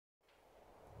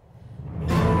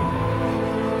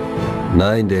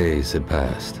9 days had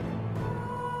passed.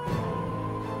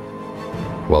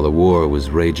 While the war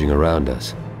was raging around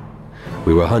us,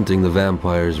 we were hunting the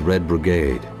vampire's Red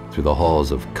Brigade through the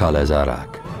halls of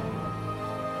Kalazarak.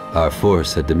 Our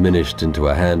force had diminished into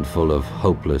a handful of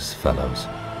hopeless fellows.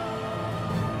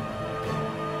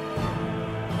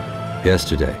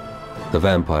 Yesterday, the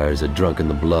vampires had drunken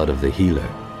the blood of the healer.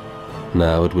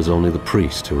 Now it was only the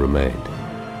priest who remained.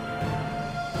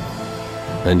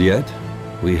 And yet,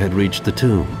 we had reached the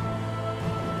tomb.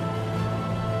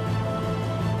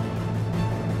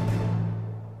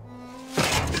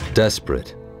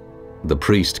 Desperate, the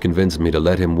priest convinced me to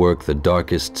let him work the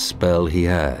darkest spell he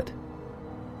had,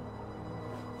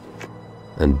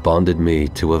 and bonded me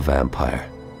to a vampire.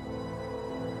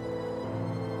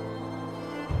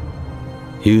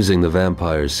 Using the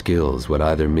vampire's skills would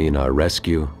either mean our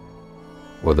rescue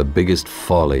or the biggest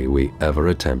folly we ever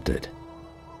attempted.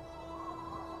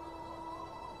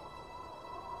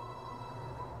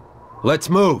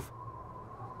 Let's move!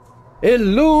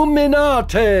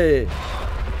 Illuminati!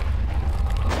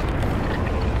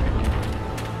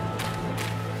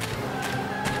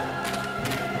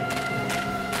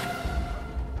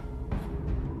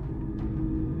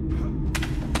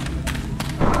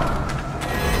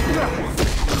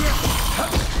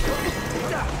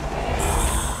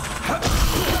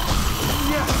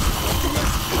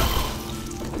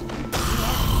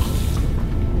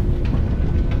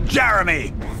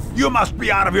 Jeremy! You must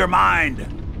be out of your mind!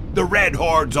 The Red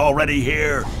Horde's already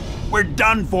here! We're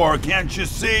done for, can't you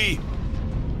see?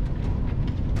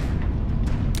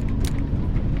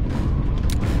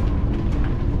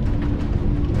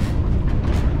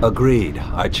 Agreed.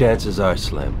 Our chances are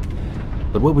slim.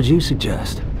 But what would you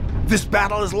suggest? This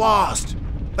battle is lost!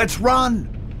 Let's run!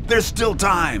 There's still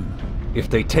time! If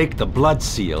they take the Blood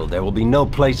Seal, there will be no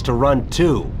place to run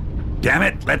to. Damn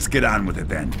it, let's get on with it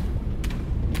then.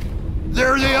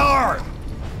 There they are!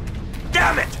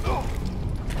 Damn it!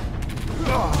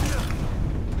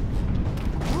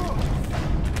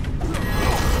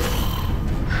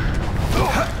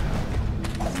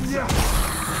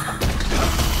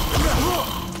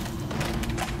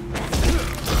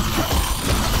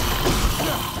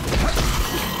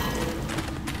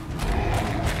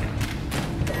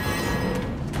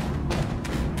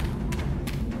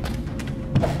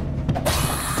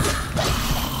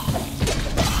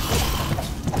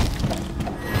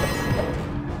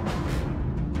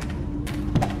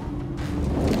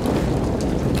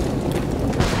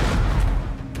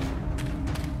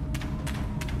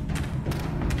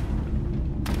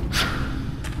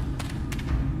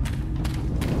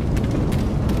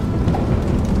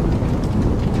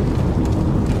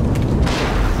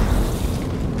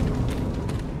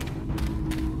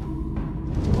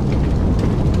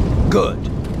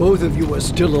 Both of you are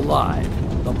still alive.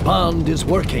 The bond is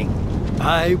working.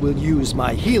 I will use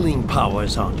my healing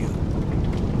powers on you.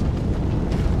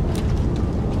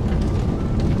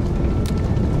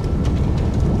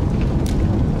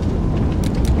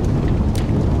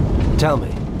 Tell me,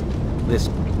 this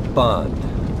bond,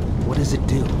 what does it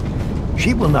do?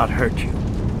 She will not hurt you,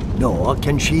 nor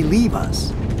can she leave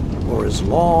us, for as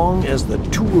long as the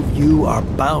two of you are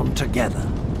bound together.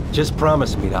 Just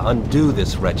promise me to undo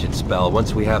this wretched spell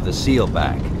once we have the seal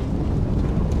back.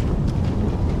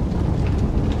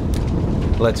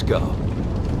 Let's go.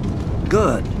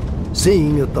 Good.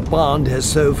 Seeing that the bond has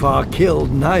so far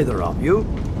killed neither of you,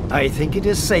 I think it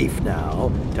is safe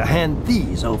now to hand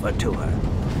these over to her.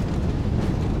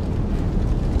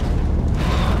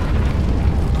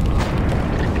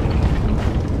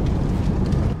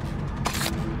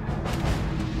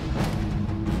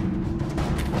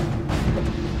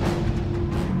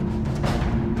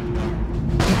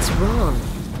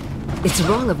 It's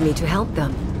wrong of me to help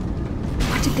them.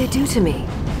 What did they do to me?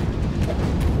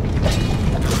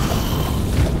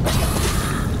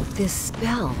 This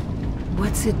spell,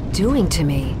 what's it doing to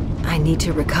me? I need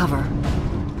to recover.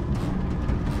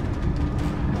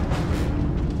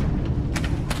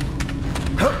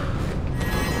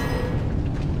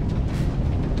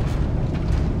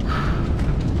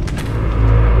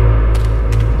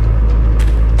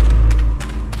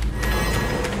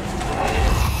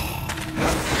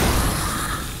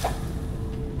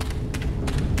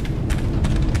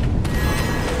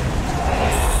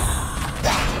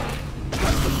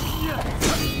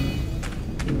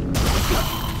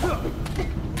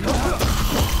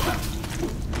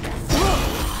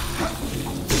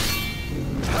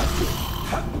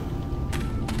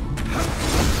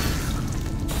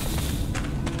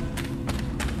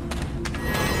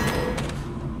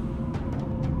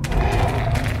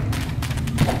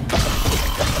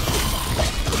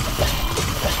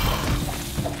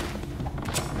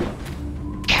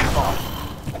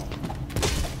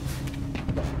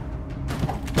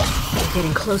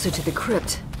 getting closer to the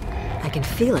crypt. I can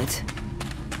feel it.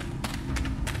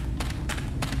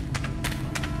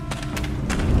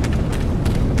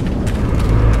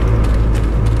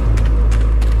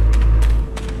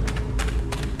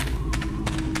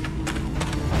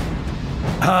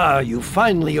 Ah, you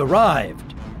finally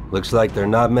arrived. Looks like there are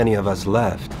not many of us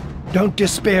left. Don't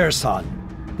despair, son.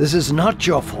 This is not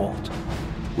your fault.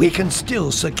 We can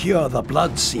still secure the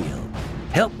blood seal.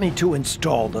 Help me to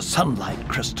install the sunlight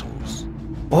crystals.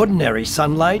 Ordinary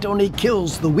sunlight only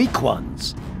kills the weak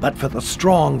ones, but for the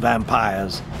strong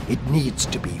vampires, it needs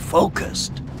to be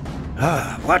focused.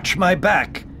 Watch my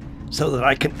back, so that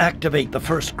I can activate the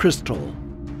first crystal.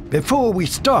 Before we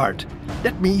start,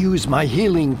 let me use my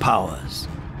healing powers.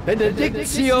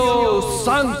 Benedictio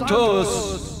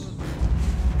Sanctus!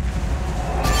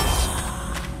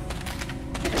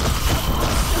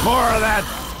 More of that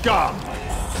scum!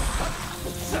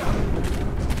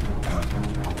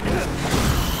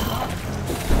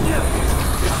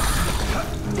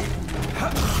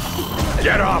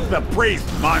 Get off the priest,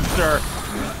 monster!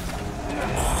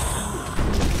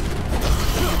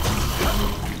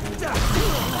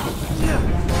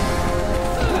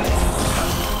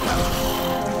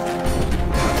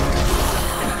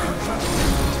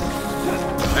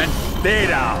 And stay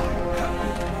down!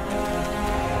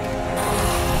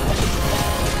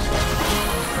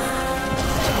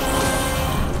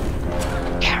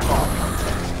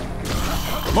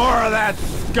 More of that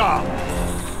scum!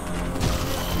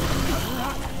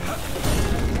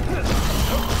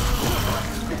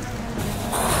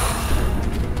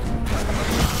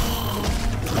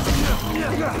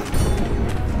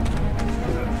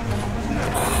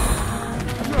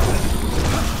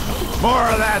 More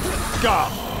of that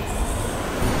scum!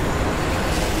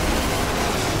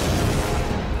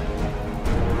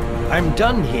 I'm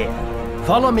done here.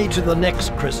 Follow me to the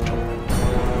next crystal.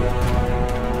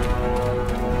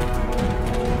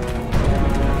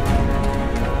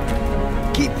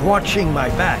 Keep watching my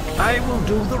back. I will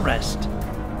do the rest.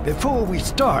 Before we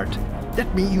start,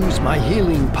 let me use my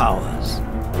healing powers.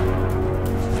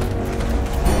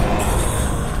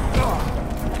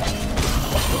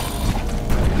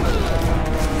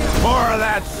 More of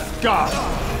that scum!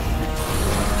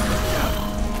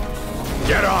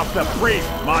 Get off the priest,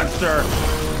 monster!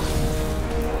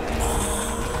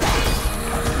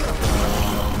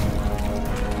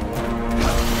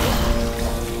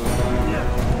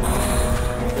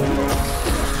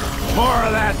 More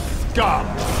of that scum!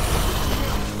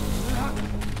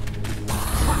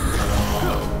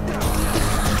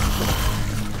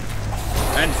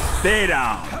 And stay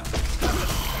down!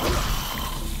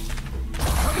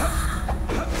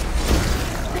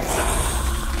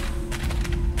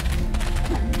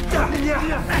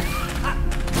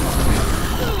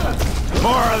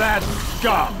 More of that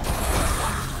scum!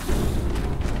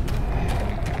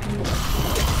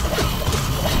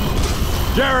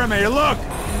 Jeremy, look!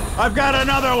 I've got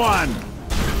another one!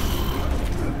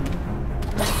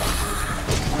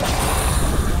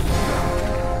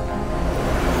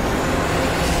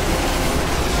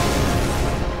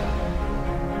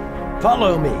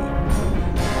 Follow me.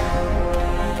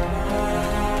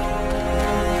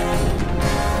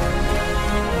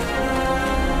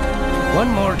 One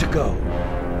more to go.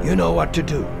 You know what to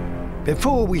do.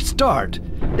 Before we start,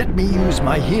 let me use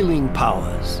my healing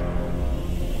powers.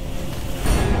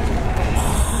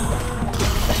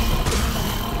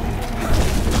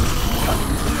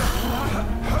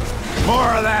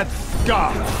 More of that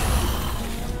scum!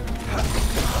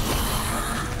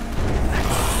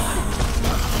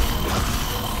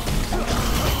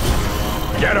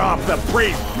 Get off the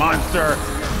priest, monster!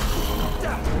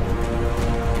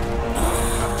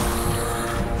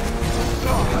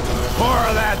 More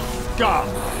of that scum!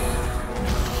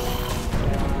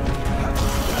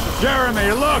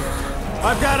 Jeremy, look!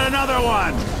 I've got another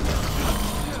one!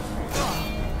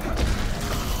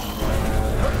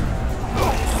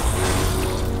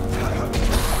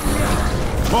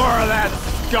 More of that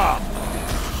scum!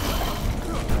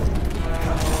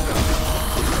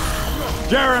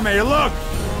 Jeremy, look!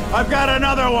 I've got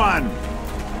another one!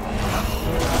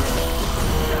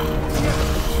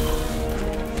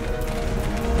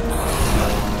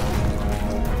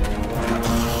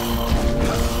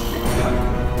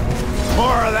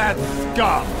 More of that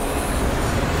scum!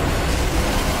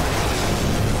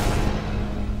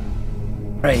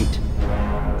 Great.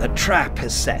 The trap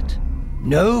is set.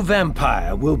 No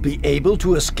vampire will be able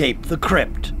to escape the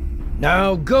crypt.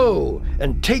 Now go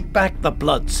and take back the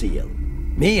blood seal.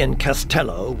 Me and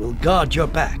Costello will guard your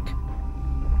back.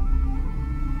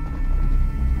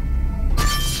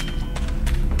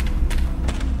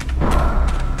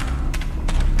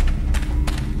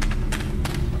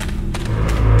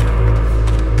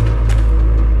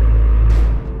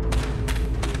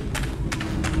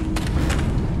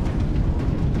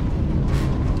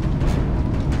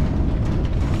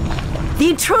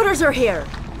 intruders are here!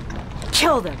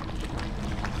 Kill them!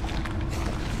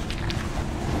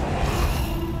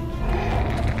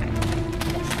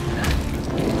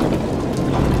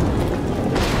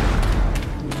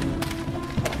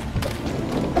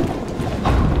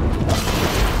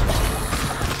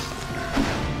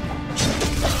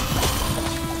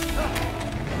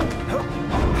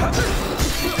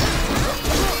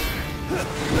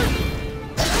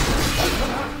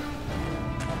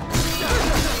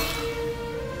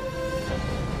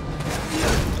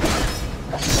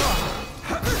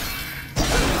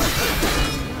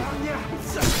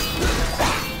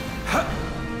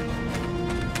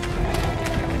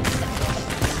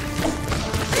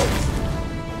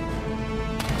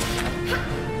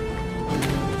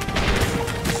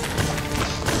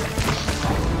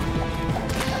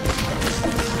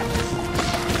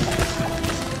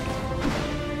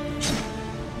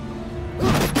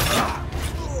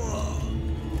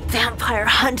 Vampire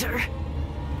hunter.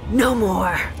 No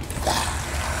more.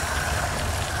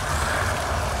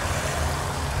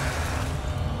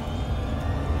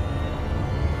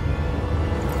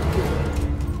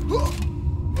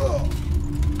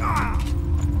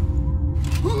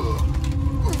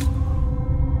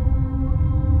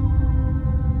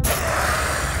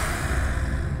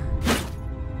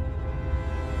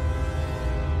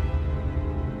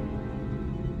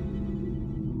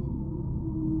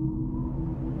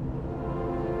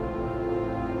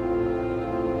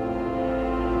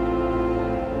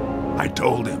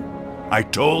 I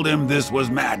told him this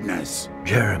was madness.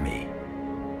 Jeremy,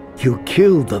 you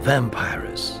killed the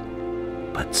vampires,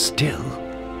 but still,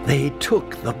 they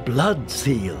took the blood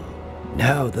seal.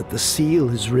 Now that the seal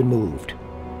is removed,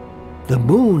 the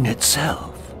moon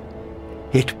itself,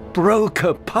 it broke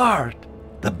apart.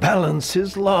 The balance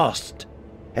is lost.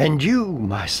 And you,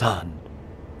 my son,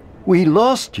 we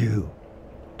lost you,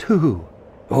 too.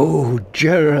 Oh,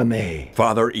 Jeremy.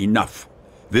 Father, enough.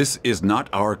 This is not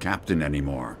our captain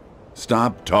anymore.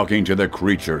 Stop talking to the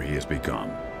creature he has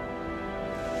become.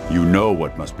 You know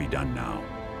what must be done now.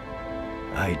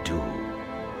 I do.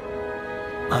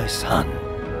 My son,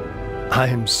 I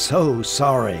am so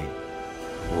sorry.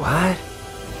 What?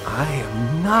 I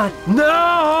am not...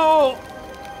 No!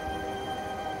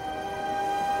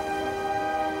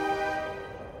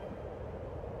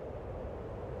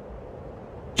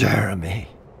 Jeremy.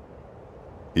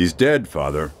 He's dead,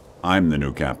 Father. I'm the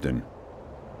new captain.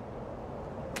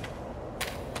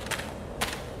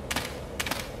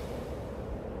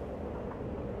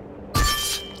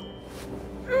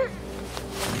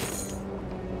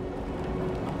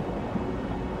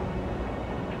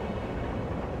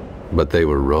 But they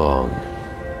were wrong.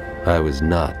 I was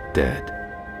not dead.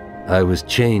 I was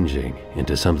changing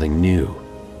into something new.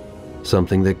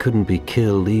 Something that couldn't be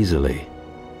killed easily.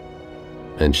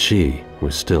 And she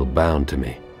was still bound to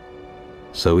me.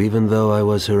 So even though I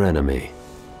was her enemy,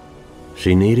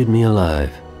 she needed me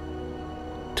alive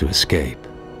to escape.